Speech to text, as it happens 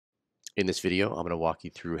In this video, I'm going to walk you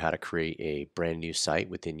through how to create a brand new site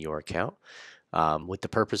within your account with the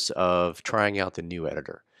purpose of trying out the new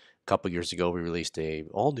editor. A couple years ago, we released a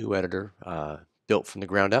all new editor built from the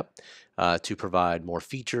ground up to provide more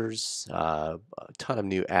features, a ton of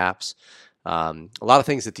new apps, a lot of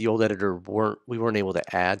things that the old editor we weren't able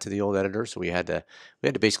to add to the old editor, so we had to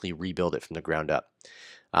basically rebuild it from the ground up.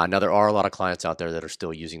 Now there are a lot of clients out there that are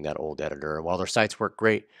still using that old editor, and while their sites work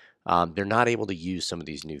great, they're not able to use some of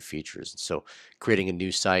these new features. So creating a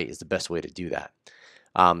new site is the best way to do that.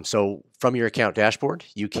 So from your account dashboard,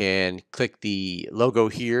 you can click the logo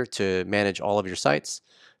here to manage all of your sites,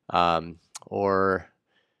 or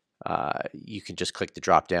you can just click the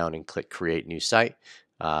drop down and click create new site.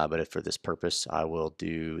 But for this purpose, I will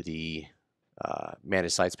do the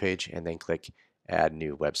manage sites page and then click add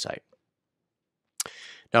new website.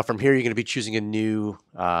 Now from here, you're going to be choosing a new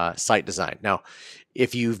site design. Now,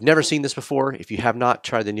 if you've never seen this before, if you have not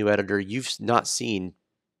tried the new editor, you've not seen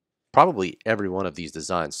probably every one of these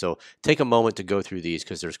designs. So take a moment to go through these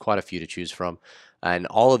because there's quite a few to choose from. And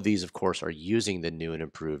all of these, of course, are using the new and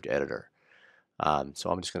improved editor. So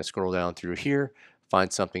I'm just going to scroll down through here,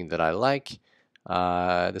 find something that I like.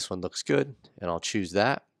 This one looks good, and I'll choose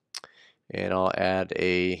that. And I'll add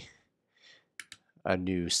a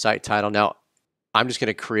new site title. Now, I'm just going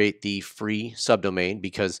to create the free subdomain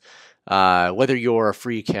because whether you're a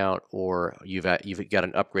free account or you've got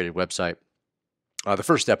an upgraded website, the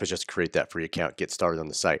first step is just to create that free account, get started on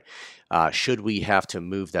the site. Should we have to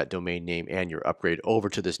move that domain name and your upgrade over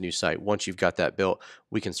to this new site, once you've got that built,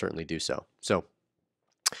 we can certainly do so. So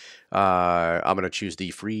I'm going to choose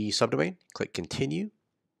the free subdomain, click continue.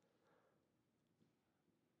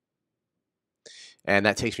 And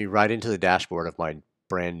that takes me right into the dashboard of my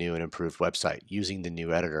brand new and improved website using the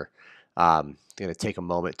new editor. I'm going to take a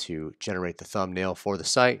moment to generate the thumbnail for the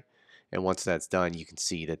site. And once that's done, you can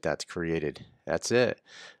see that that's created. That's it.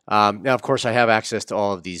 Now, of course, I have access to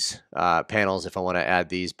all of these panels if I want to add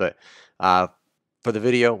these. But for the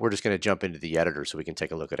video, we're just going to jump into the editor so we can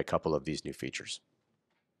take a look at a couple of these new features.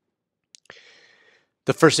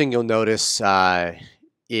 The first thing you'll notice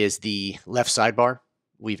is the left sidebar.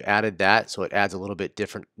 We've added that, so it adds a little bit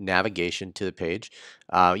different navigation to the page.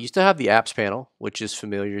 You still have the apps panel, which is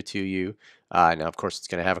familiar to you. Now, of course, it's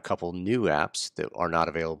going to have a couple new apps that are not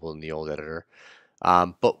available in the old editor.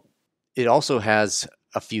 But it also has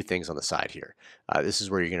a few things on the side here. This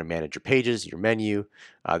is where you're going to manage your pages, your menu.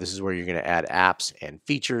 This is where you're going to add apps and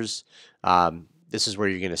features. This is where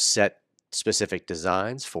you're going to set specific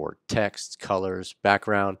designs for text, colors,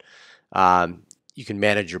 background. You can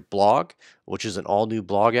manage your blog, which is an all-new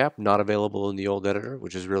blog app, not available in the old editor,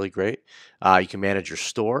 which is really great. You can manage your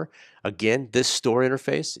store. Again, this store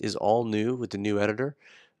interface is all new with the new editor.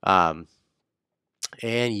 And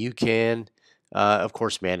you can, of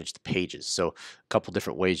course, manage the pages. So a couple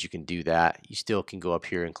different ways you can do that. You still can go up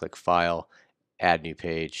here and click File, Add New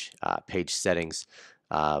Page, Page Settings,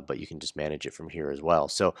 but you can just manage it from here as well.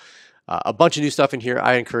 So a bunch of new stuff in here.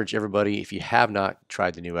 I encourage everybody, if you have not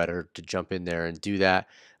tried the new editor, to jump in there and do that.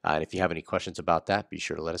 And if you have any questions about that, be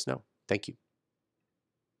sure to let us know. Thank you.